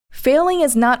Failing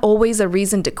is not always a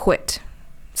reason to quit.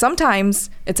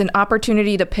 Sometimes it's an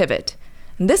opportunity to pivot.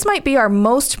 And this might be our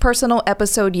most personal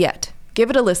episode yet. Give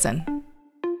it a listen.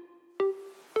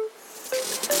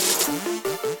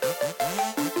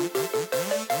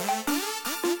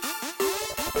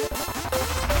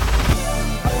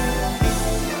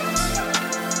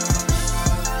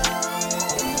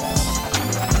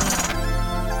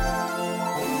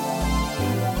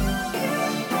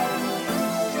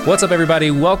 What's up,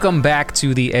 everybody? Welcome back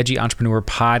to the Edgy Entrepreneur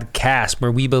Podcast,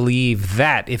 where we believe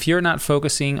that if you're not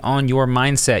focusing on your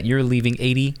mindset, you're leaving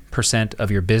 80%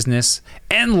 of your business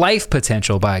and life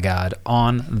potential, by God,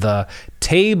 on the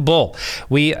table.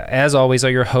 We, as always,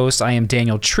 are your hosts. I am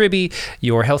Daniel Tribby,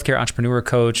 your healthcare entrepreneur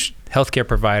coach, healthcare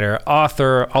provider,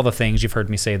 author, all the things. You've heard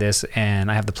me say this,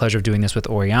 and I have the pleasure of doing this with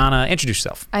Oriana. Introduce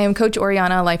yourself. I am Coach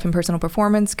Oriana, life and personal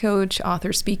performance coach,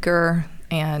 author, speaker,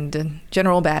 and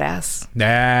general badass.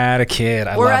 That a kid.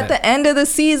 We're at the end of the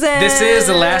season. This is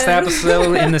the last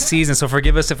episode in the season, so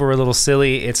forgive us if we're a little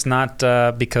silly. It's not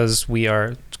because we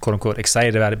are, quote unquote,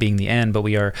 excited about it being the end, but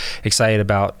we are excited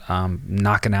about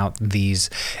knocking out these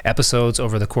episodes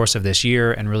over the course of this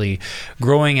year and really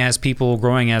growing as people,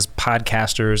 growing as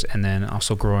podcasters, and then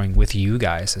also growing with you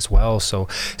guys as well. So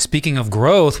speaking of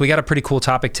growth, we got a pretty cool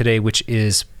topic today, which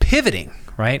is pivoting.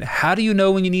 Right? How do you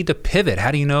know when you need to pivot?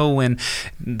 How do you know when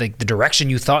the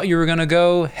direction you thought you were going to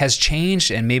go has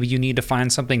changed and maybe you need to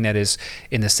find something that is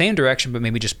in the same direction but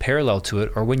maybe just parallel to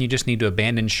it, or when you just need to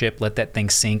abandon ship, let that thing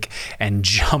sink and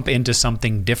jump into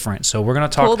something different? So we're going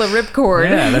to talk... Pull the ripcord.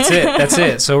 Yeah, that's it. That's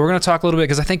it. So we're going to talk a little bit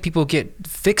because I think people get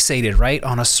fixated, right,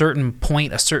 on a certain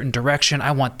point, a certain direction.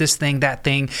 I want this thing, that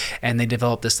thing, and they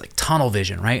develop this like tunnel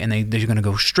vision, right? And they're going to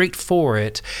go straight for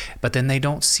it, but then they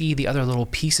don't see the other little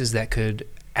pieces that could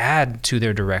add to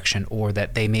their direction, or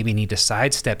that they maybe need to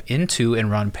sidestep into and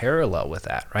run parallel with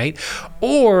that, right?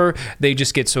 Or they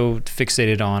just get so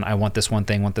fixated on, I want this one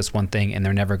thing, and it's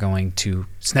never going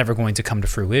to come to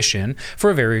fruition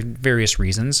for various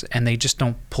reasons, and they just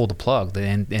don't pull the plug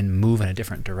and move in a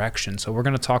different direction. So we're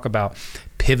going to talk about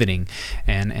pivoting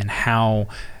and how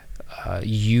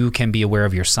you can be aware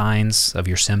of your signs, of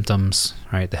your symptoms,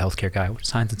 right? The healthcare guy,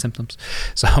 signs and symptoms.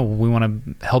 So we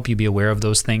want to help you be aware of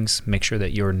those things, make sure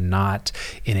that you're not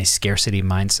in a scarcity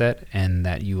mindset and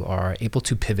that you are able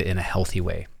to pivot in a healthy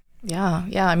way. Yeah.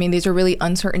 I mean, these are really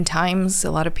uncertain times.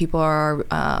 A lot of people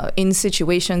are in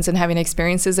situations and having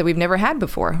experiences that we've never had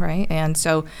before, right? And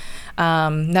so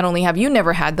not only have you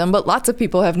never had them, but lots of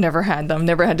people have never had them,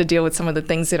 never had to deal with some of the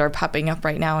things that are popping up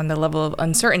right now and the level of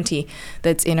uncertainty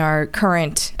that's in our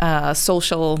current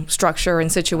social structure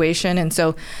and situation. And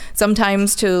so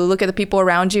sometimes to look at the people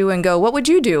around you and go, what would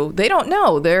you do? They don't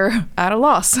know. They're at a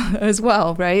loss as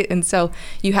well, right? And so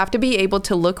you have to be able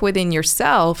to look within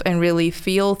yourself and really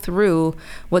feel through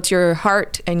what's your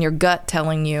heart and your gut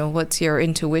telling you, what's your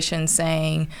intuition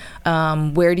saying,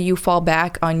 where do you fall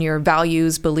back on your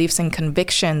values, beliefs, and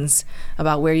convictions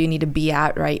about where you need to be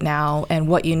at right now and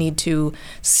what you need to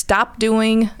stop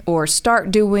doing or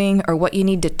start doing or what you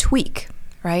need to tweak,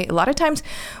 right? A lot of times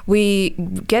we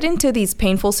get into these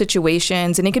painful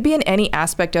situations, and it could be in any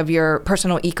aspect of your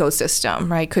personal ecosystem,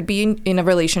 right? Could be in a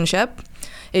relationship,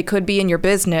 it could be in your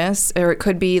business, or it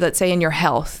could be, let's say, in your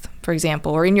health, for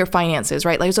example, or in your finances,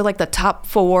 right? Those are like the top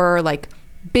four, like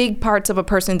big parts of a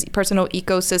person's personal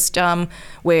ecosystem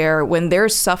where when they're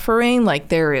suffering, like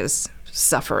there is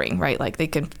suffering, right? Like they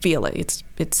can feel it.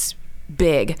 It's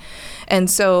big.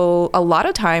 And so a lot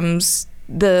of times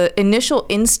the initial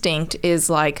instinct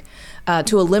is like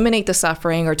to eliminate the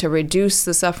suffering or to reduce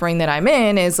the suffering that I'm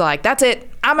in is like, that's it.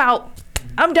 I'm out.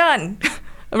 I'm done.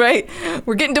 Right?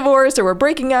 We're getting divorced, or we're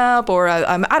breaking up, or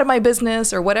I'm out of my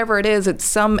business, or whatever it is. It's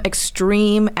some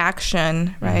extreme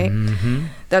action, right? Mm-hmm.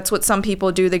 That's what some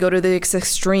people do. They go to the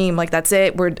extreme, like that's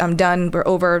it. I'm done. We're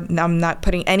over. I'm not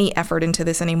putting any effort into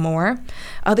this anymore.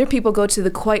 Other people go to the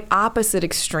quite opposite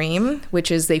extreme, which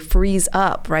is they freeze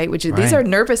up, right? Which is, these are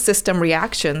nervous system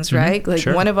reactions, right? Like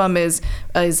one of them is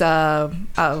a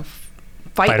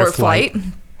fight or flight.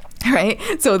 Right?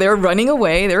 So they're running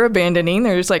away, they're abandoning,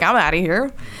 they're just like, I'm out of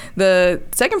here. The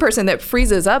second person that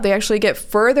freezes up, they actually get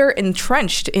further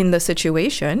entrenched in the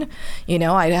situation. You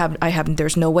know,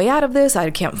 there's no way out of this.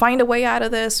 I can't find a way out of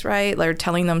this, right? They're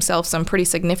telling themselves some pretty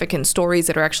significant stories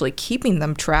that are actually keeping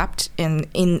them trapped in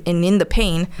the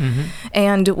pain. Mm-hmm.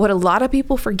 And what a lot of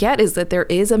people forget is that there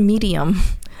is a medium,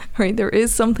 right? There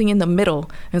is something in the middle,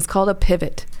 and it's called a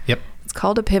pivot. Yep. It's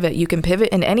called a pivot. You can pivot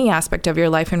in any aspect of your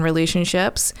life and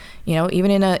relationships. Even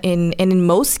in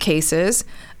most cases,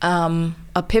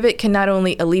 a pivot can not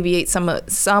only alleviate some of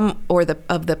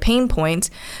the pain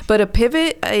points, but a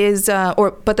pivot is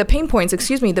the pain points.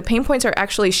 The pain points are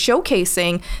actually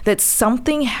showcasing that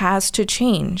something has to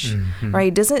change,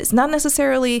 right? It's not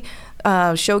necessarily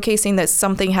showcasing that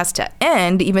something has to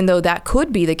end, even though that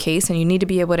could be the case, and you need to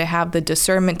be able to have the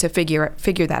discernment to figure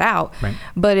that out. Right.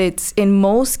 But it's in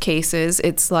most cases,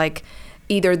 it's like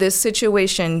either this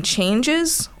situation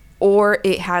changes or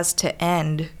it has to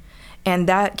end, and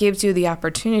that gives you the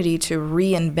opportunity to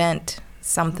reinvent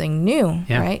something new,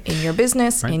 right? In your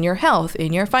business, in your health,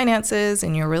 in your finances,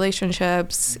 in your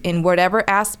relationships, in whatever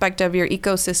aspect of your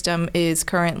ecosystem is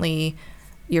currently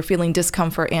you're feeling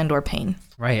discomfort and or pain.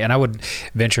 Right. And I would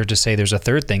venture to say there's a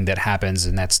third thing that happens,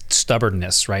 and that's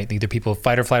stubbornness, right? Either people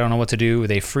fight or flight, don't know what to do,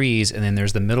 they freeze, and then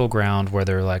there's the middle ground where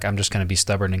they're like, I'm just going to be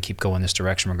stubborn and keep going this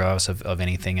direction regardless of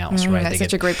anything else, right? That's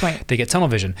such a great point. They get tunnel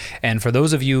vision. And for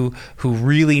those of you who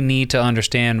really need to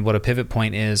understand what a pivot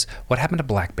point is, what happened to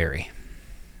BlackBerry?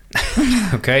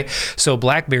 Okay, so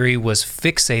BlackBerry was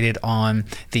fixated on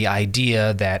the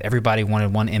idea that everybody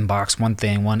wanted one inbox, one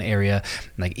thing, one area.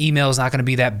 Like email is not going to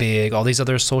be that big. All these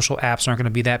other social apps aren't going to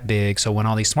be that big. So when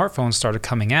all these smartphones started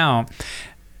coming out,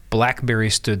 BlackBerry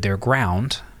stood their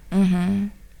ground.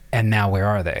 And now where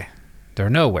are they? They're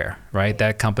nowhere, right?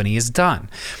 That company is done.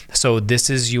 So this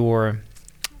is your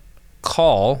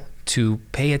call to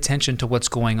pay attention to what's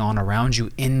going on around you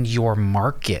in your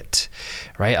market,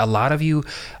 right? A lot of you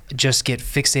just get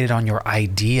fixated on your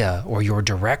idea or your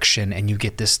direction, and you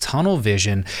get this tunnel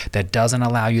vision that doesn't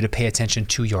allow you to pay attention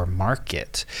to your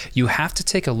market. You have to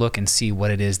take a look and see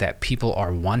what it is that people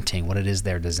are wanting, what it is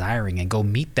they're desiring, and go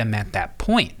meet them at that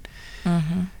point.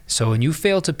 So when you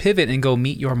fail to pivot and go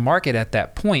meet your market at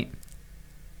that point,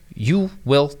 you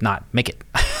will not make it.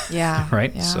 Yeah.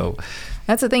 Right? Yeah. So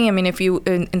that's the thing. I mean, if you,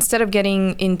 instead of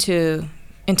getting into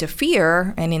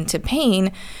fear and into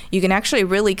pain, you can actually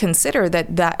really consider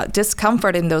that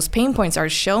discomfort and those pain points are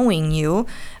showing you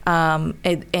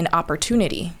an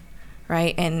opportunity,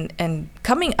 right? And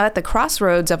coming at the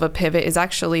crossroads of a pivot is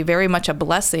actually very much a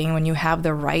blessing when you have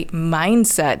the right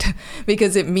mindset,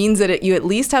 because it means that you at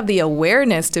least have the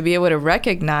awareness to be able to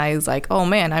recognize, like, oh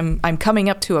man, I'm coming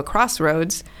up to a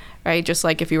crossroads. Right? Just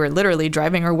like if you were literally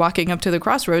driving or walking up to the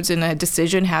crossroads and a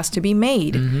decision has to be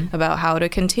made about how to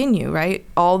continue, right?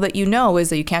 All that you know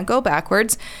is that you can't go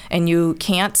backwards and you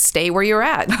can't stay where you're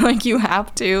at. Like you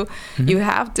have to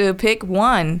pick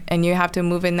one and you have to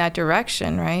move in that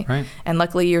direction, right? And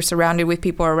luckily you're surrounded with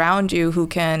people around you who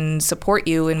can support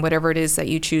you in whatever it is that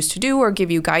you choose to do or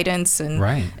give you guidance and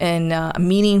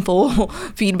meaningful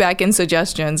feedback and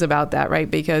suggestions about that, right?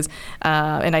 Because,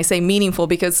 and I say meaningful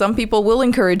because some people will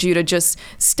encourage you to just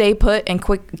stay put and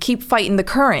keep fighting the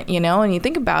current, and you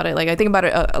think about it, like I think about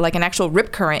it like an actual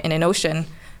rip current in an ocean,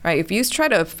 right? If you try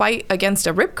to fight against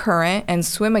a rip current and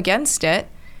swim against it,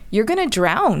 you're going to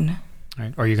drown.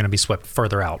 Right. Or you're going to be swept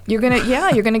further out. You're going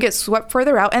to get swept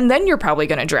further out, and then you're probably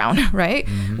going to drown, right?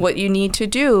 What you need to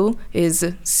do is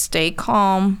stay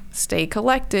calm, stay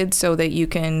collected so that you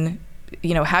can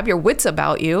have your wits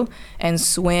about you and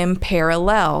swim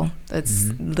parallel. That's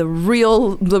the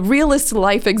realist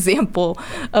life example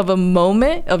of a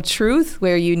moment of truth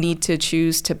where you need to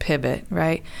choose to pivot,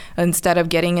 right? Instead of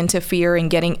getting into fear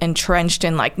and getting entrenched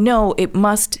in like, no, it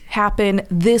must happen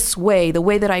this way, the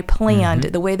way that I planned,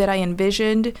 the way that I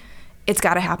envisioned, it's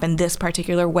got to happen this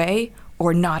particular way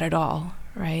or not at all,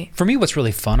 right? For me, what's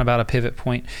really fun about a pivot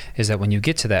point is that when you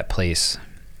get to that place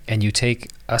and you take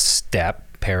a step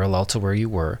parallel to where you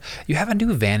were, you have a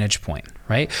new vantage point,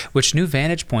 right? Which new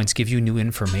vantage points give you new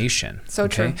information. So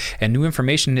true. And new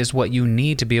information is what you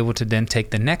need to be able to then take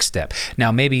the next step.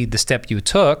 Now, maybe the step you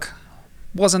took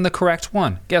wasn't the correct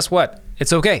one. Guess what?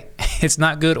 It's okay. It's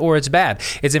not good or it's bad.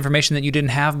 It's information that you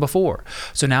didn't have before.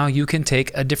 So now you can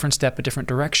take a different step, a different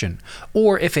direction.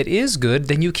 Or if it is good,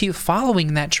 then you keep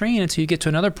following that train until you get to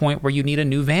another point where you need a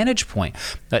new vantage point.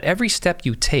 But every step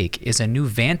you take is a new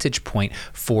vantage point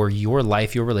for your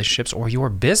life, your relationships, or your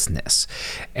business.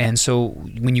 And so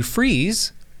when you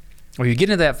freeze, or you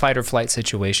get into that fight or flight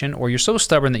situation, or you're so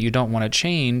stubborn that you don't want to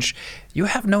change, you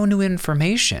have no new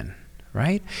information,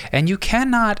 right? And you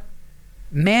cannot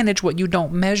manage what you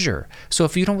don't measure. So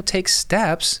if you don't take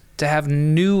steps to have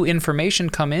new information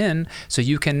come in so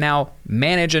you can now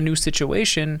manage a new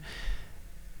situation,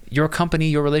 your company,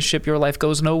 your relationship, your life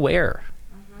goes nowhere,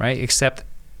 right? Except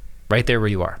right there where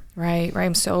you are. Right.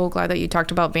 I'm so glad that you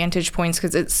talked about vantage points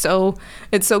because it's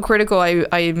so critical.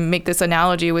 I make this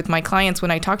analogy with my clients when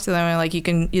I talk to them. I'm like,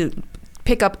 you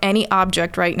pick up any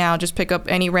object right now, just pick up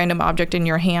any random object in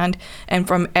your hand, and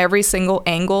from every single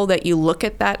angle that you look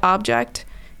at that object,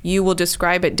 you will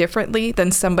describe it differently than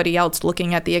somebody else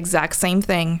looking at the exact same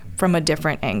thing from a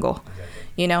different angle.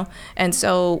 You know? And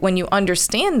so when you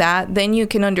understand that, then you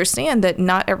can understand that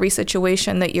not every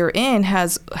situation that you're in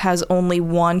has only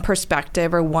one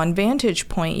perspective or one vantage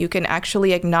point. You can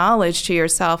actually acknowledge to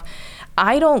yourself,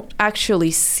 I don't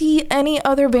actually see any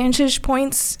other vantage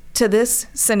points to this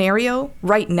scenario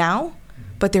right now,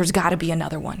 but there's got to be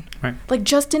another one. Right. Like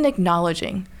just in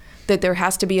acknowledging that there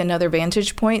has to be another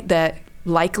vantage point that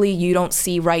likely you don't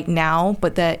see right now,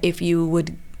 but that if you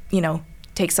would, you know,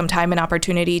 take some time and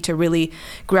opportunity to really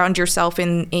ground yourself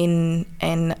in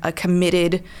a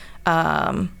committed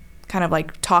kind of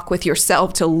like talk with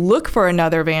yourself to look for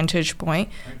another vantage point,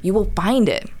 you will find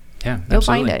it. Yeah, you'll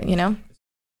absolutely. find it, you know?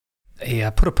 Yeah, I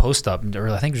put a post up, or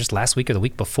I think just last week or the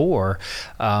week before,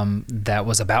 that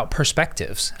was about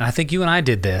perspectives. And I think you and I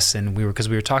did this, and because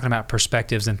we were talking about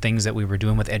perspectives and things that we were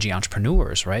doing with Edgy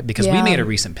Entrepreneurs, right? Because we made a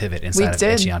recent pivot inside of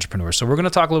Edgy Entrepreneurs. So we're going to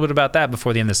talk a little bit about that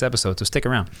before the end of this episode, so stick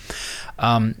around.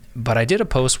 But I did a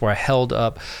post where I held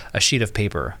up a sheet of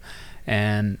paper,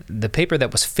 and the paper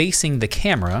that was facing the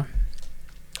camera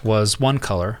was one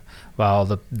color,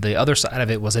 while the other side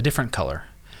of it was a different color.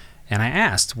 And I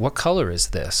asked, what color is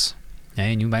this?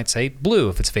 And you might say blue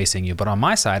if it's facing you, but on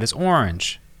my side it's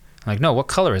orange. I'm like, no, what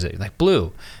color is it? Like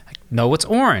blue. Like, no, it's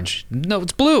orange. No,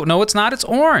 it's blue. No, it's not. It's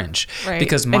orange. Right.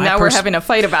 Because and now we're having a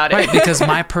fight about it. Right, because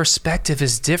my perspective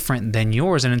is different than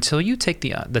yours. And until you take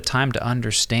the time to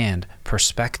understand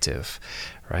perspective,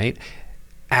 right?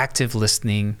 Active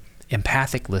listening,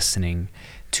 empathic listening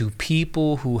to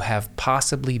people who have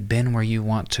possibly been where you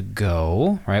want to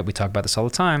go, right? We talk about this all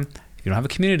the time. If you don't have a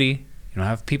community, you don't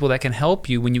have people that can help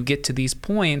you when you get to these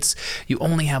points, you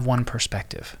only have one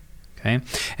perspective, okay?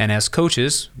 And as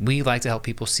coaches, we like to help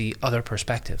people see other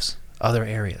perspectives, other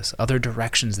areas, other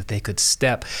directions that they could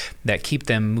step that keep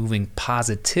them moving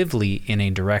positively in a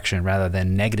direction rather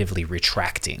than negatively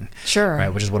retracting. Sure. Right,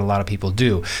 which is what a lot of people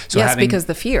do. So yes, because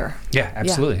the fear. Yeah,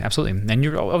 absolutely, absolutely. And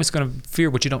you're always going to fear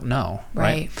what you don't know,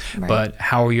 right? But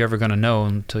how are you ever going to know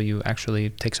until you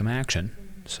actually take some action?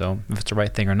 So if it's the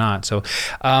right thing or not. So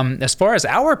as far as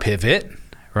our pivot,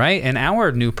 right, and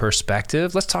our new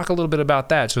perspective, let's talk a little bit about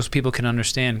that so people can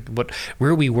understand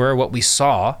where we were, what we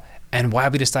saw, and why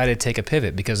we decided to take a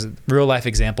pivot, because real life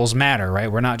examples matter, right?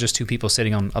 We're not just two people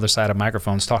sitting on the other side of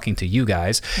microphones talking to you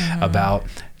guys about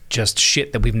just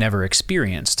shit that we've never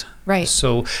experienced. Right.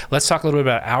 So let's talk a little bit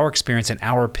about our experience and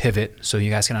our pivot so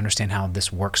you guys can understand how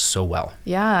this works so well.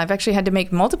 Yeah, I've actually had to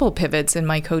make multiple pivots in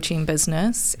my coaching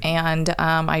business. And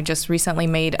I just recently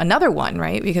made another one,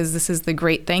 right? Because this is the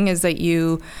great thing is that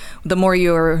the more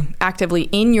you're actively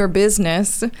in your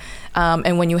business,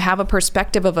 and when you have a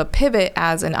perspective of a pivot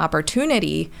as an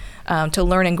opportunity to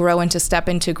learn and grow and to step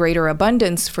into greater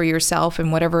abundance for yourself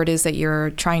and whatever it is that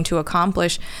you're trying to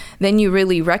accomplish, then you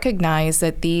really recognize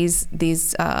that these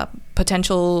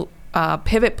potential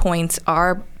pivot points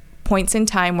are points in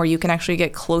time where you can actually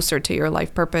get closer to your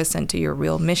life purpose and to your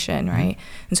real mission, right?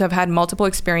 And so I've had multiple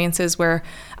experiences where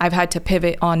I've had to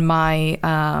pivot on my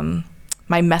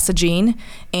my messaging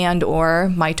and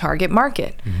or my target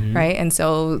market, right? And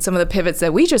so some of the pivots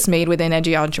that we just made within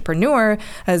Edgy Entrepreneur,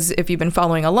 as if you've been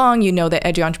following along, you know that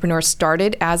Edgy Entrepreneur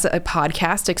started as a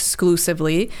podcast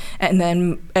exclusively, and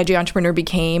then Edgy Entrepreneur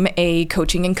became a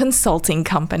coaching and consulting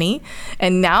company.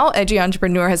 And now Edgy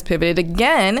Entrepreneur has pivoted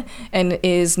again and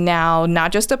is now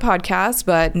not just a podcast,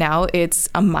 but now it's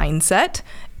a mindset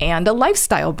and a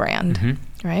lifestyle brand.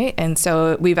 Right. And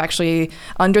so we've actually,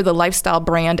 under the lifestyle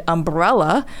brand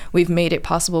umbrella, we've made it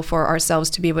possible for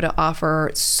ourselves to be able to offer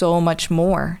so much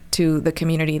more to the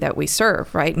community that we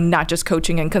serve, right? Not just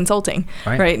coaching and consulting,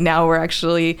 right? Now we're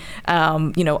actually,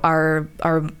 our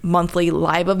monthly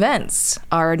live events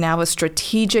are now a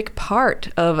strategic part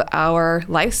of our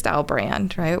lifestyle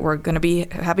brand, right? We're going to be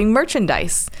having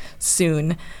merchandise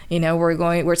soon.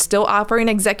 We're still offering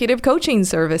executive coaching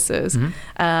services.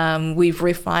 We've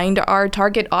refined our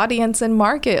target audience and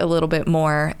market a little bit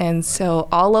more. And so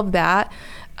all of that,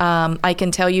 I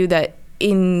can tell you that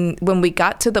when we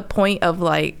got to the point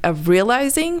of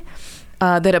realizing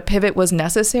that a pivot was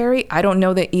necessary, I don't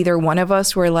know that either one of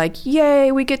us were like,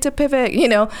 yay, we get to pivot.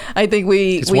 I think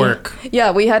we work.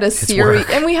 Yeah, we had a series,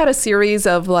 and we had a series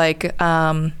of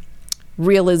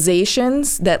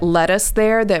realizations that led us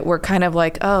there that were kind of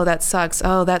like, oh, that sucks.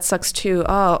 Oh, that sucks too.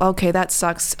 Oh, okay, that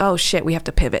sucks. Oh shit, we have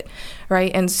to pivot,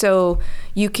 right? And so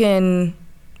when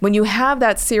you have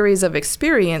that series of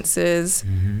experiences,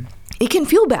 it can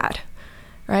feel bad.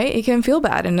 Right? It can feel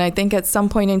bad. And I think at some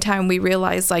point in time, we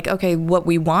realize okay, what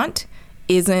we want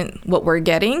isn't what we're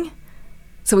getting.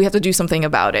 So we have to do something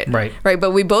about it. Right. Right.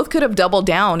 But we both could have doubled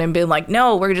down and been like,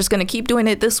 no, we're just going to keep doing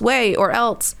it this way or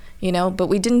else, but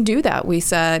we didn't do that. We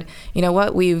said, you know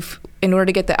what, in order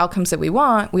to get the outcomes that we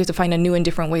want, we have to find a new and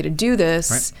different way to do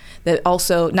this that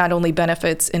also not only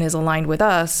benefits and is aligned with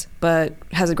us, but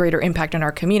has a greater impact on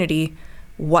our community.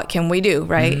 What can we do,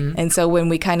 right? And so when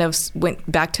we kind of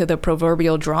went back to the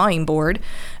proverbial drawing board,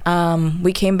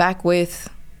 we came back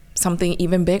with something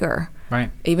even bigger,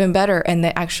 even better, and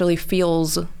that actually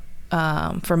feels,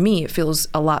 for me, it feels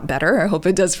a lot better. I hope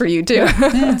it does for you too.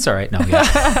 Yeah, it's all right. No,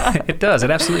 yeah, it does. It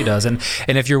absolutely does. And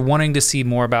if you're wanting to see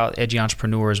more about Edgy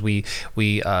Entrepreneurs, we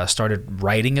started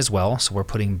writing as well. So we're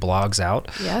putting blogs out.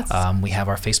 Yes. We have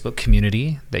our Facebook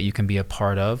community that you can be a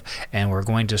part of, and we're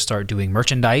going to start doing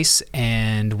merchandise.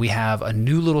 And we have a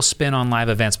new little spin on live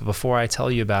events. But before I tell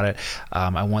you about it,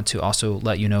 I want to also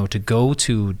let you know to go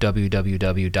to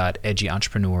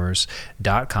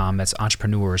www.edgyentrepreneurs.com. That's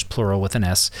entrepreneurs plural with an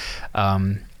S.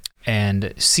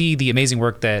 And see the amazing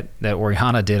work that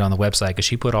Oriana did on the website, because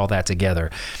she put all that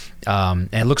together. And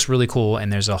it looks really cool,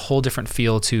 and there's a whole different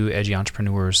feel to Edgy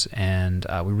Entrepreneurs, and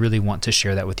we really want to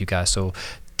share that with you guys. So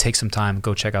take some time,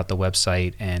 go check out the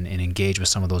website and engage with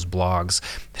some of those blogs.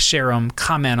 Share them,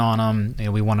 comment on them.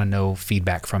 We want to know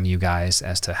feedback from you guys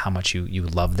as to how much you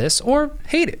love this or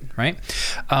hate it, right?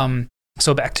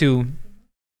 So back to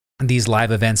these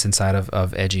live events inside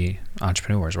of Edgy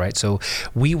Entrepreneurs, right? So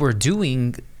we were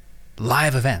doing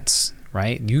live events,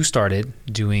 right? You started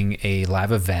doing a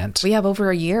live event. We have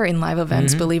over a year in live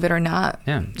events, believe it or not.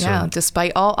 Yeah.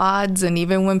 Despite all odds, and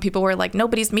even when people were like,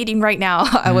 nobody's meeting right now,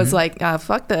 I was like,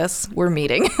 fuck this, we're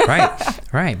meeting.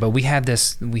 Right. But we had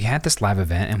this live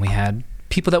event, and we had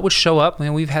people that would show up.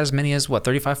 We've had as many as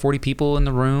 35, 40 people in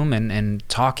the room and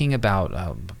talking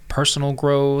about personal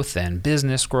growth and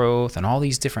business growth and all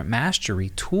these different mastery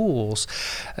tools.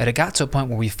 And it got to a point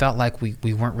where we felt like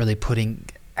we weren't really putting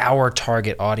our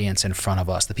target audience in front of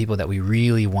us, the people that we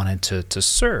really wanted to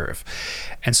serve.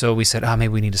 And so we said, maybe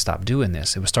we need to stop doing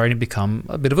this. It was starting to become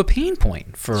a bit of a pain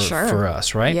point for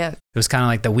us, right? Yeah. It was kind of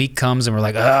like the week comes and we're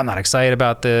like, I'm not excited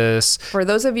about this. For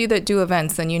those of you that do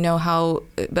events, then you know how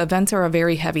events are a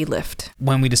very heavy lift.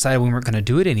 When we decided we weren't going to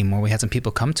do it anymore, we had some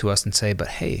people come to us and say, but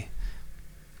hey,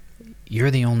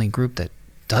 you're the only group that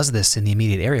does this in the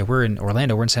immediate area. We're in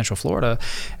Orlando, we're in Central Florida,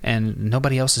 and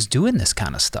nobody else is doing this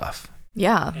kind of stuff.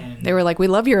 Yeah. They were like, we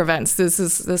love your events.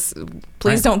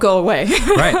 Please don't go away.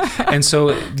 Right. And so,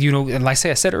 and like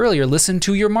I said earlier, listen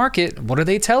to your market. What are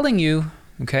they telling you?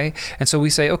 Okay. And so we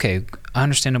say, okay, I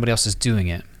understand nobody else is doing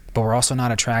it, but we're also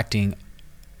not attracting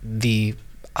the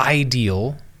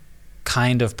ideal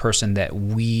kind of person that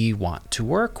we want to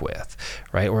work with,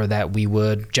 right? Or that we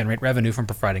would generate revenue from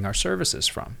providing our services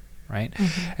from, right?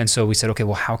 And so we said, okay,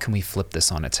 well, how can we flip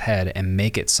this on its head and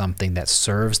make it something that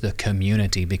serves the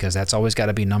community? Because that's always got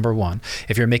to be number one.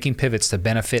 If you're making pivots to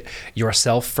benefit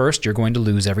yourself first, you're going to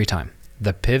lose every time.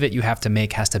 The pivot you have to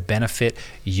make has to benefit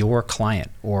your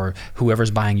client or whoever's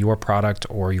buying your product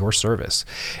or your service.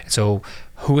 So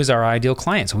who is our ideal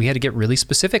client? So we had to get really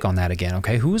specific on that again.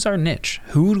 Okay, who's our niche?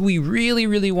 Who do we really,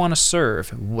 really want to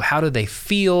serve? How do they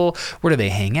feel? Where do they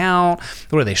hang out?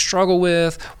 What do they struggle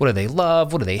with? What do they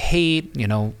love? What do they hate?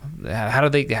 How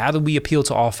do we appeal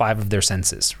to all five of their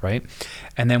senses, right?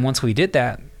 And then once we did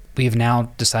that, we have now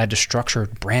decided to structure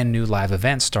brand new live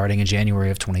events starting in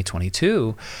January of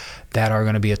 2022 that are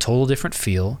going to be a total different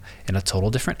feel in a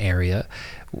total different area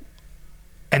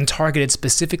and targeted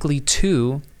specifically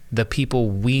to the people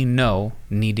we know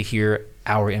need to hear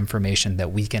our information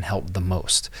that we can help the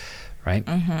most, right?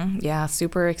 Yeah,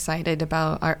 super excited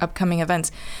about our upcoming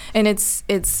events. And it's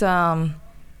so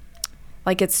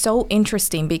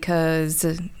interesting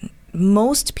because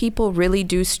most people really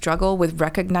do struggle with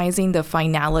recognizing the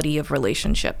finality of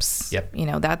relationships. Yep.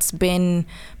 That's been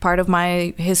part of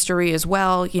my history as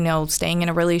well, staying in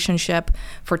a relationship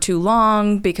for too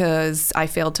long because I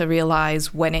failed to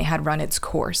realize when it had run its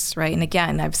course, right? And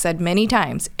again, I've said many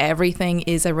times, everything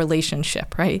is a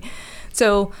relationship, right?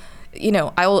 So,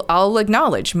 I'll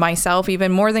acknowledge myself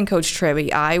even more than Coach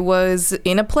Trevi. I was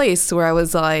in a place where I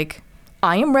was like,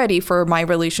 I am ready for my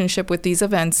relationship with these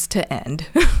events to end.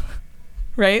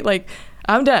 Right? Like,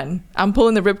 I'm done. I'm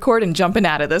pulling the ripcord and jumping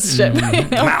out of this ship.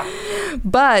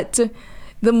 But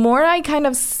the more I kind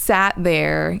of sat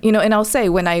there, and I'll say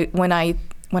when I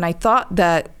thought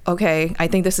that, okay, I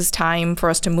think this is time for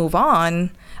us to move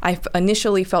on, I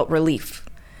initially felt relief.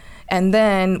 And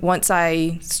then once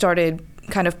I started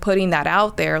kind of putting that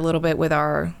out there a little bit with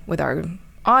our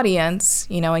audience,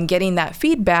 and getting that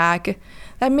feedback,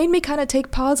 that made me kind of take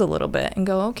pause a little bit and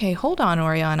go, okay, hold on,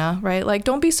 Oriana, right? Like,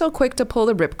 don't be so quick to pull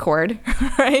the ripcord,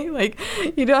 right? Like,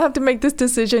 you don't have to make this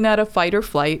decision out of fight or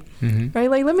flight,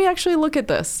 right? Like, let me actually look at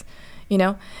this, you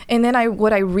know? And then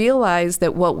what I realized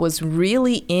that what was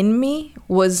really in me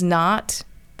was not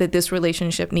that this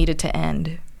relationship needed to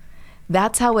end.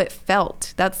 That's how it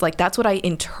felt. That's what I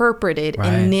interpreted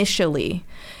initially.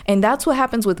 And that's what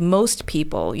happens with most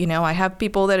people. You know, I have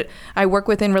people that I work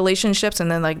with in relationships,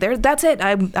 and then like, that's it.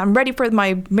 I'm ready for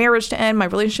my marriage to end, my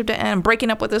relationship to end. I'm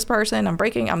breaking up with this person.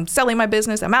 I'm selling my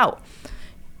business. I'm out.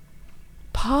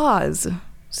 Pause.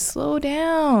 Slow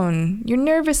down. Your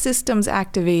nervous system's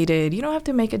activated. You don't have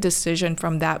to make a decision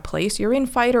from that place. You're in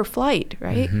fight or flight,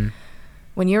 right?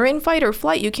 When you're in fight or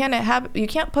flight, you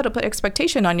can't put an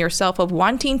expectation on yourself of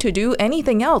wanting to do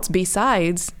anything else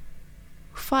besides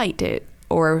fight it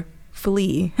or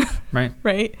flee. Right.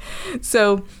 Right.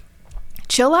 So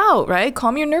chill out, right?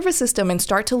 Calm your nervous system and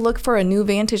start to look for a new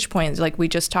vantage point, like we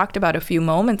just talked about a few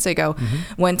moments ago.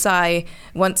 Once I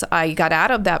got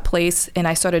out of that place and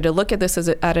I started to look at this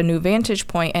at a new vantage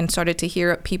point and started to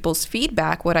hear people's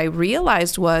feedback, what I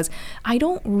realized was I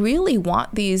don't really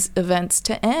want these events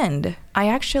to end. I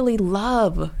actually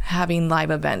love having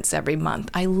live events every month.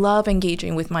 I love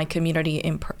engaging with my community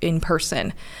in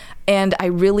person. And I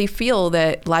really feel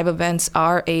that live events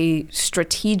are a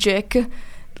strategic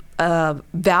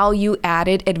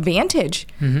value-added advantage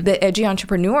that Edgy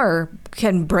Entrepreneur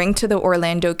can bring to the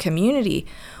Orlando community.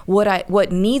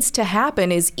 What needs to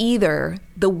happen is either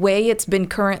the way it's been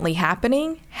currently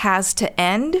happening has to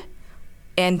end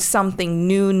and something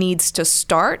new needs to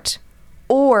start,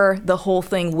 or the whole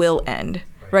thing will end.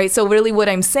 Right? So really what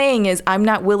I'm saying is I'm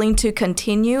not willing to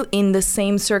continue in the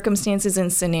same circumstances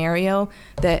and scenario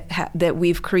that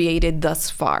we've created thus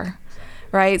far.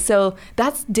 Right? So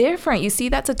that's different. You see,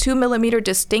 that's a 2 millimeter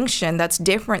distinction. That's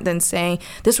different than saying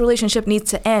this relationship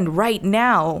needs to end right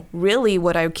now. Really,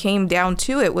 what I came down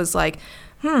to it was like,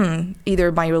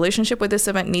 either my relationship with this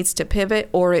event needs to pivot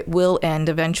or it will end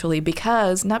eventually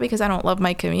not because I don't love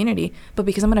my community, but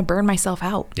because I'm going to burn myself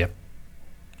out. Yep.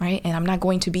 Right? And I'm not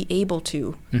going to be able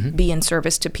to be in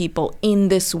service to people in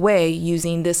this way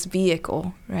using this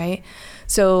vehicle, right?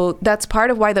 So that's part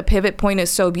of why the pivot point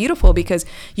is so beautiful, because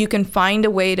you can find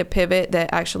a way to pivot that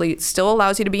actually still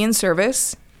allows you to be in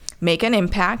service, make an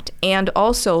impact, and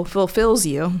also fulfills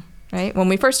you, right? When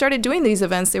we first started doing these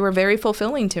events, they were very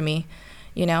fulfilling to me,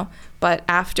 you know? But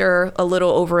after a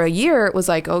little over a year, it was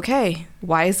like, okay,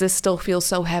 why does this still feel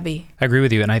so heavy? I agree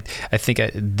with you. And I think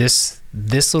this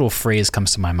little phrase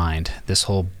comes to my mind, this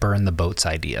whole burn the boats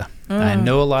idea. I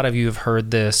know a lot of you have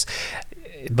heard this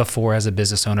before as a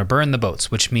business owner, burn the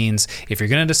boats, which means if you're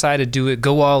going to decide to do it,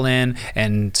 go all in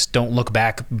and don't look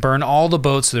back, burn all the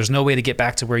boats so there's no way to get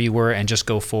back to where you were and just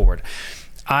go forward.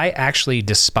 I actually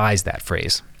despise that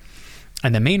phrase.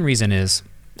 And the main reason is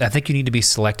I think you need to be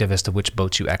selective as to which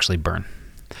boats you actually burn.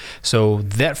 So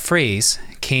that phrase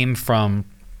came from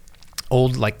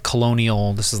old, like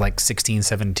colonial, this is like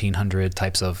 1700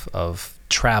 types of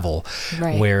travel,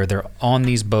 right, where they're on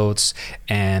these boats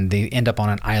and they end up on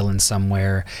an island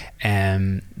somewhere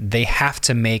and they have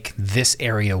to make this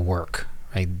area work,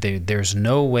 right? There's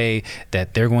no way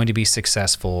that they're going to be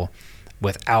successful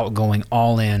without going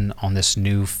all in on this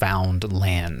newfound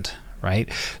land, right?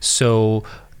 So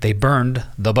they burned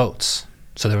the boats.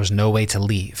 So there was no way to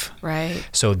leave. Right.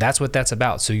 So that's what that's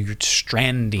about. So you're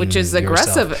stranding Which is yourself.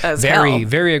 Aggressive as very, hell.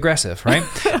 Very aggressive, right?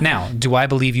 Now, do I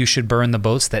believe you should burn the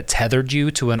boats that tethered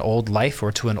you to an old life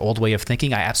or to an old way of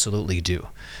thinking? I absolutely do,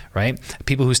 right?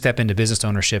 People who step into business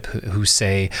ownership who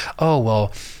say, oh,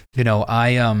 well, you know,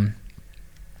 I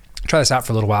try this out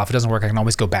for a little while. If it doesn't work, I can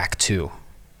always go back to.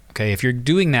 Okay, if you're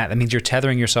doing that, that means you're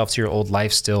tethering yourself to your old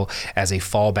life still as a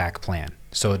fallback plan.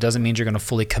 So it doesn't mean you're going to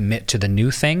fully commit to the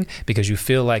new thing because you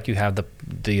feel like you have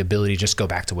the ability to just go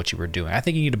back to what you were doing. I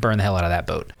think you need to burn the hell out of that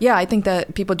boat. Yeah, I think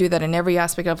that people do that in every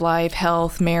aspect of life,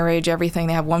 health, marriage, everything.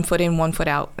 They have one foot in, one foot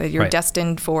out. You're right.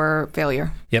 destined for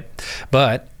failure. Yep.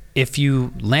 But if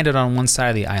you landed on one side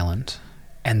of the island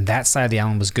and that side of the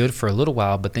island was good for a little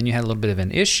while, but then you had a little bit of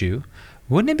an issue,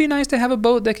 wouldn't it be nice to have a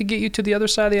boat that could get you to the other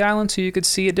side of the island so you could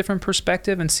see a different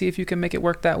perspective and see if you can make it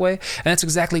work that way? And that's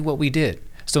exactly what we did.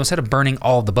 So instead of burning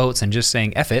all the boats and just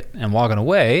saying F it and walking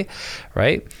away,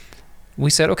 right, we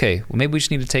said, okay, well, maybe we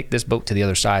just need to take this boat to the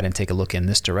other side and take a look in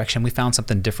this direction. We found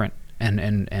something different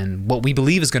and what we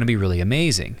believe is going to be really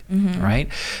amazing, right?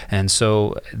 And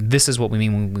so this is what we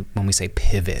mean when we say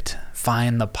pivot.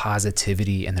 Find the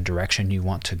positivity and the direction you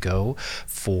want to go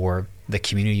for the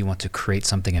community you want to create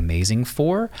something amazing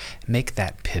for, make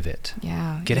that pivot.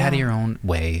 Yeah. Get out of your own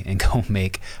way and go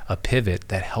make a pivot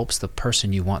that helps the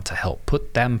person you want to help.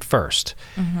 Put them first,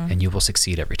 and you will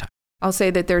succeed every time. I'll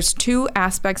say that there's two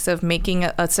aspects of making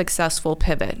a successful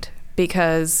pivot,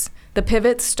 because the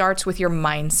pivot starts with your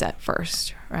mindset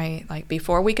first, right? Like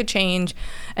before we could change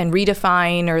and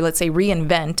redefine, or let's say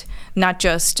reinvent, not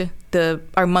just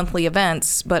our monthly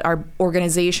events, but our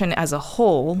organization as a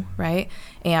whole, right?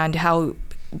 And how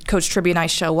Coach Tribby and I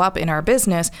show up in our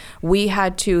business, we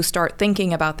had to start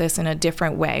thinking about this in a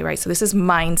different way, right? So this is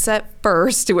mindset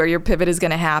first, where your pivot is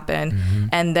going to happen.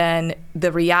 And then the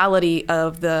reality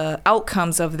of the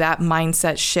outcomes of that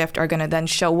mindset shift are going to then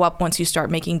show up once you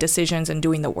start making decisions and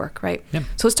doing the work, right? Yep.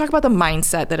 So let's talk about the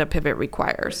mindset that a pivot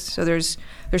requires. So there's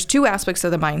two aspects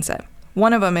of the mindset.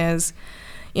 One of them is,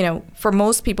 for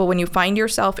most people, when you find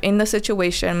yourself in the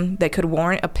situation that could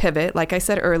warrant a pivot, like I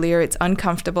said earlier, it's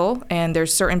uncomfortable and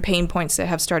there's certain pain points that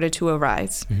have started to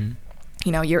arise.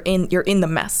 You're in the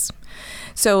mess.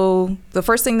 So the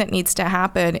first thing that needs to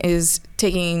happen is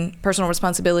taking personal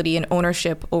responsibility and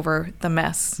ownership over the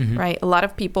mess, right? A lot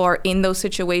of people are in those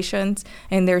situations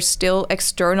and they're still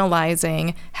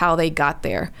externalizing how they got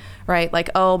there, right? Like,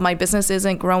 oh, my business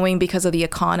isn't growing because of the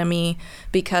economy,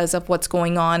 because of what's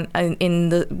going on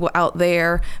out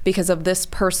there, because of this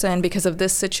person, because of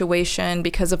this situation,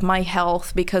 because of my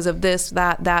health, because of this,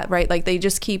 that, right? Like they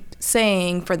just keep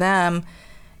saying for them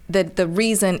that the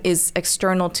reason is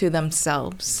external to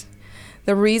themselves.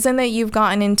 The reason that you've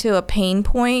gotten into a pain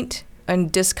point and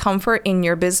discomfort in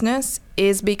your business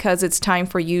is because it's time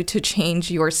for you to change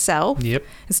yourself. Yep.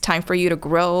 It's time for you to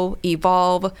grow,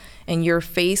 evolve, and you're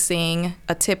facing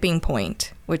a tipping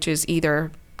point, which is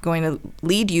either going to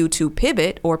lead you to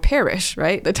pivot or perish,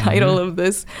 right? The title of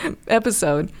this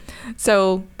episode.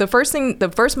 So the first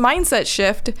mindset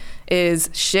shift is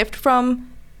shift from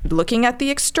looking at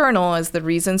the external as the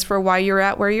reasons for why you're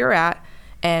at where you're at,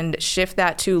 and shift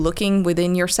that to looking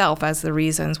within yourself as the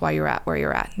reasons why you're at where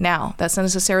you're at. Now, that's not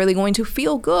necessarily going to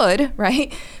feel good,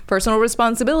 right? Personal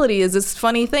responsibility is this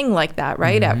funny thing like that,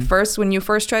 right? At first, when you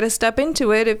first try to step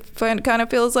into it, it kind of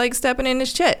feels like stepping in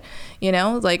his shit.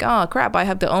 Like, oh crap, I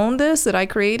have to own this, that I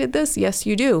created this. Yes,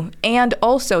 you do. And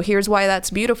also, here's why that's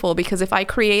beautiful, because if I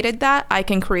created that, I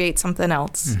can create something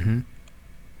else.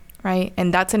 Right?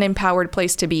 And that's an empowered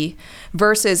place to be,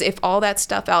 versus if all that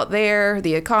stuff out there,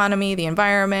 the economy, the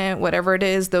environment, whatever it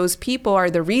is, those people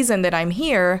are the reason that I'm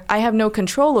here, I have no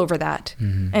control over that.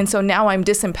 And so now I'm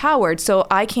disempowered. So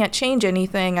I can't change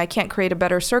anything. I can't create a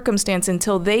better circumstance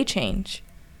until they change,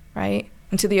 right?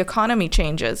 Until the economy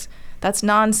changes. That's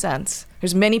nonsense.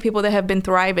 There's many people that have been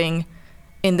thriving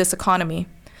in this economy.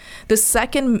 The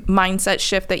second mindset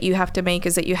shift that you have to make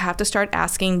is that you have to start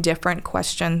asking different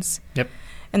questions. Yep.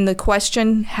 And the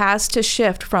question has to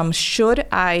shift from should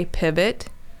I pivot,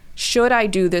 should I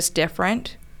do this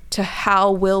different, to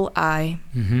how will I?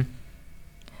 And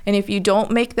if you don't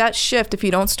make that shift, if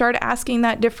you don't start asking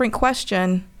that different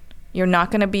question, you're not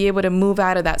going to be able to move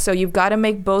out of that. So you've got to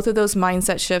make both of those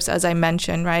mindset shifts, as I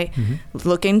mentioned, right?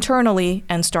 Look internally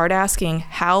and start asking,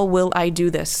 how will I do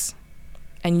this?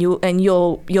 And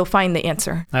you'll find the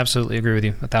answer. I absolutely agree with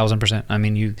you 1,000%. I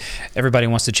mean, everybody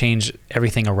wants to change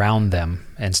everything around them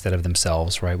instead of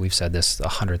themselves, right? We've said this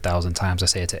 100,000 times. I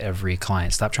say it to every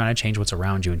client. Stop trying to change what's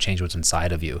around you and change what's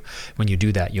inside of you. When you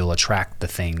do that, you'll attract the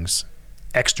things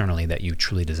externally that you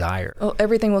truly desire. Well,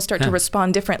 everything will start to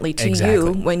respond differently to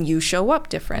you when you show up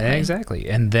differently. Exactly.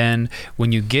 And then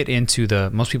when you get into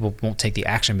most people won't take the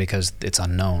action because it's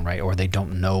unknown, right? Or they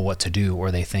don't know what to do,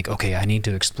 or they think, okay, I need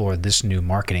to explore this new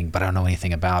marketing, but I don't know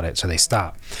anything about it. So they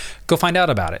stop. Go find out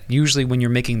about it. Usually when you're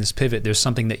making this pivot, there's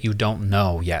something that you don't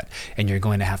know yet, and you're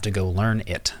going to have to go learn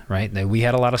it, right? We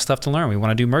had a lot of stuff to learn. We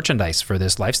want to do merchandise for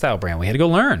this lifestyle brand. We had to go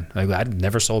learn. I'd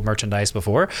never sold merchandise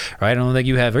before, right? I don't think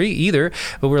you have either.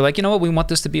 But we're like, you know what? We want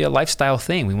this to be a lifestyle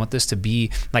thing. We want this to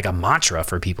be like a mantra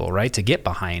for people, right? To get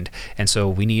behind. And so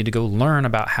we need to go learn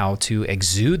about how to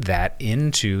exude that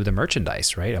into the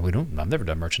merchandise, right? I've never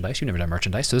done merchandise. You've never done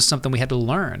merchandise. So this is something we had to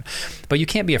learn. But you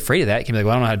can't be afraid of that. You can be like,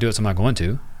 well, I don't know how to do it, so I'm not going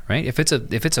to, right? If it's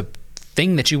a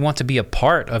thing that you want to be a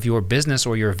part of your business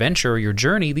or your venture or your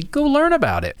journey, go learn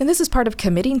about it. And this is part of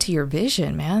committing to your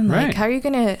vision, man. Like,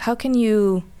 right. How can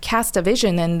you cast a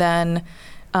vision and then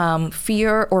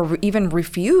fear or even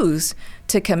refuse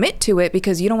to commit to it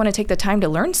because you don't want to take the time to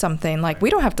learn something. Like, we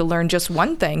don't have to learn just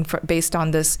one thing based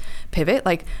on this pivot.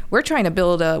 Like, we're trying to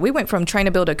build we went from trying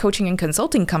to build a coaching and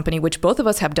consulting company, which both of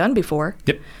us have done before,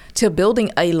 to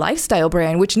building a lifestyle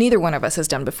brand, which neither one of us has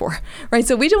done before, right?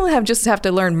 So we don't just have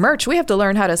to learn merch. We have to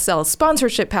learn how to sell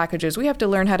sponsorship packages. We have to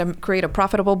learn how to create a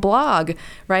profitable blog,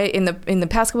 right? In the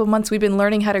past couple of months, we've been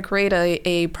learning how to create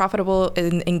a profitable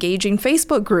and engaging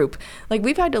Facebook group. Like,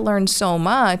 we've had to learn so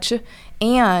much.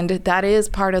 And that is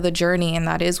part of the journey, and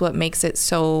that is what makes it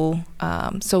so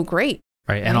great.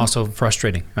 Right, and also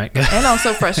frustrating, right? And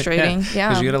also frustrating, yeah.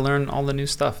 Because you got to learn all the new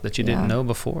stuff that you didn't know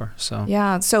before. So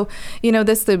so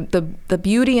the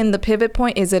beauty in the pivot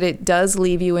point is that it does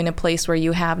leave you in a place where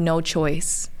you have no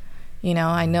choice.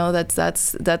 I know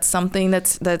that's something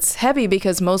that's heavy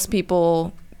because most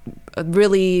people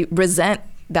really resent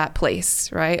that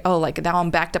place, right? Oh, like, now I'm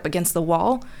backed up against the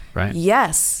wall. Right.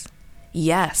 Yes.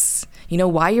 You know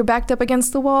why you're backed up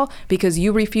against the wall? Because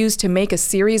you refused to make a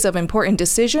series of important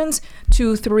decisions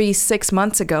 2, 3, 6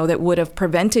 months ago that would have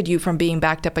prevented you from being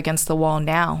backed up against the wall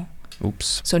now.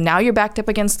 Oops. So now you're backed up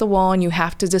against the wall and you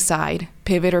have to decide,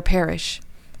 pivot or perish,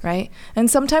 right?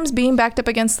 And sometimes being backed up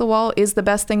against the wall is the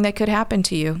best thing that could happen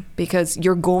to you because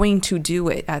you're going to do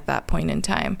it at that point in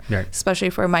time. Right. Especially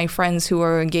for my friends who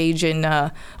are engaged in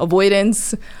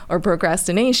avoidance or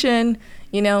procrastination.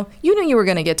 You knew you were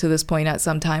going to get to this point at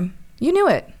some time. You knew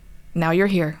it. Now you're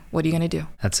here. What are you going to do?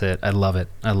 That's it. I love it.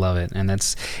 And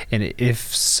if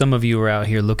some of you are out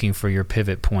here looking for your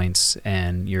pivot points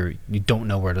and you don't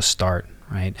know where to start,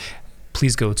 right?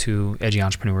 Please go to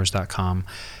edgyentrepreneurs.com.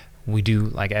 We do,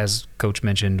 like as Coach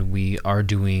mentioned, we are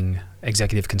doing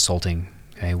executive consulting.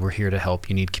 Okay, we're here to help.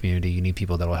 You need community. You need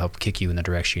people that will help kick you in the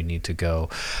direction you need to go.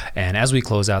 And as we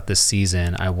close out this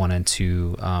season, I wanted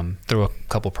to throw a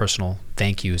couple personal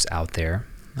thank yous out there.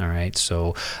 All right.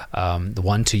 So the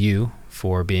one to you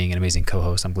for being an amazing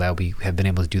co-host. I'm glad we have been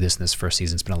able to do this in this first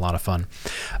season. It's been a lot of fun.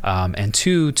 And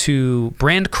 2, to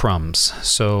Brand Crumbs.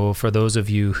 So for those of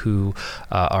you who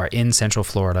are in Central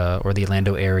Florida or the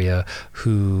Orlando area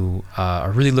who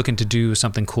are really looking to do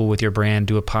something cool with your brand,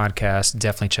 do a podcast,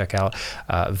 definitely check out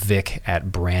Vic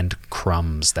at Brand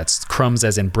Crumbs. That's crumbs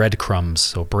as in breadcrumbs.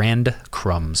 So Brand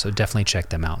Crumbs. So definitely check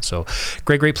them out. So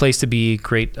great place to be,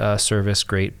 great service,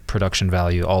 great production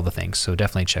value, all the things. So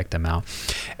definitely check them out.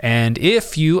 And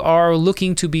if you are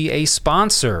looking to be a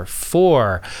sponsor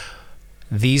for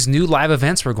these new live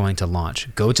events we're going to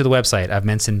launch, go to the website. I've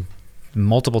mentioned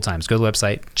multiple times. Go to the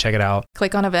website, check it out.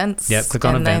 Click on events. Yep, click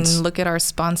on events. And then look at our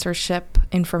sponsorship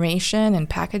information and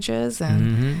packages.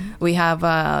 And we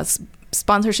have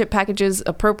sponsorship packages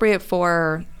appropriate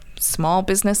for small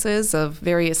businesses of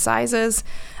various sizes.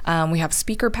 We have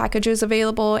speaker packages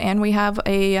available, and we have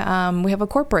a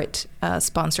corporate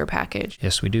sponsor package.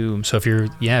 Yes, we do. So if you're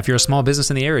a small business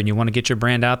in the area and you want to get your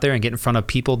brand out there and get in front of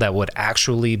people that would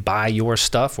actually buy your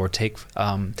stuff or take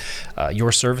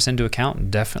your service into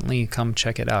account, definitely come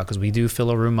check it out because we do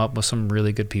fill a room up with some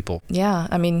really good people. Yeah,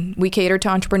 I mean, we cater to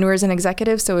entrepreneurs and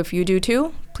executives, so if you do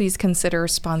too, please consider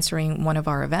sponsoring one of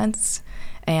our events.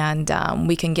 And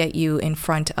we can get you in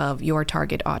front of your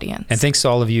target audience. And thanks to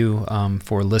all of you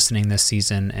for listening this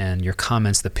season and your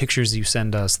comments, the pictures you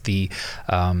send us, the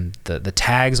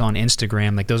tags on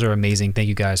Instagram. Like, those are amazing. Thank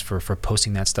you guys for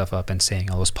posting that stuff up and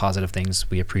saying all those positive things.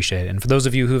 We appreciate it. And for those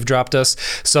of you who have dropped us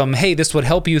some, hey, this would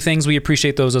help you things, we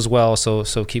appreciate those as well. So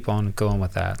keep on going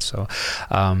with that. So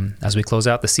as we close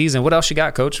out the season, what else you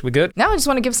got, Coach? We good? No, I just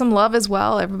want to give some love as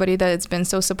well. Everybody that's been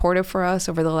so supportive for us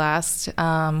over the last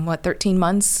 13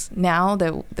 months now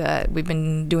that we've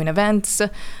been doing events,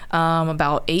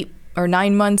 about 8 or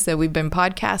 9 months that we've been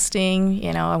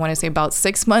podcasting. I want to say about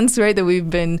 6 months, right, that we've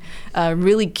been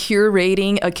really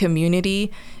curating a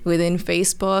community within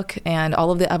Facebook and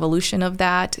all of the evolution of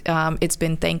that. It's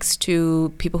been thanks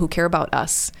to people who care about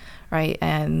us, right,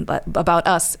 and about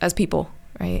us as people.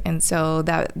 Right. And so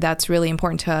that's really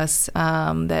important to us,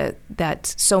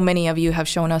 that so many of you have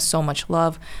shown us so much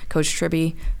love. Coach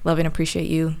Tribby, love and appreciate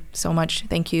you so much.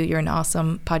 Thank you. You're an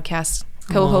awesome podcast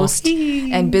co-host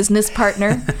and business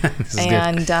partner. This is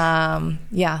good.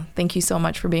 Thank you so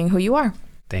much for being who you are.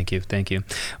 Thank you.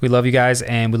 We love you guys,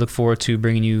 and we look forward to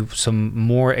bringing you some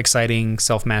more exciting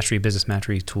self-mastery, business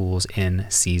mastery tools in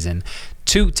season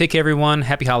 2. Take care, everyone.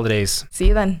 Happy holidays. See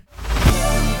you then.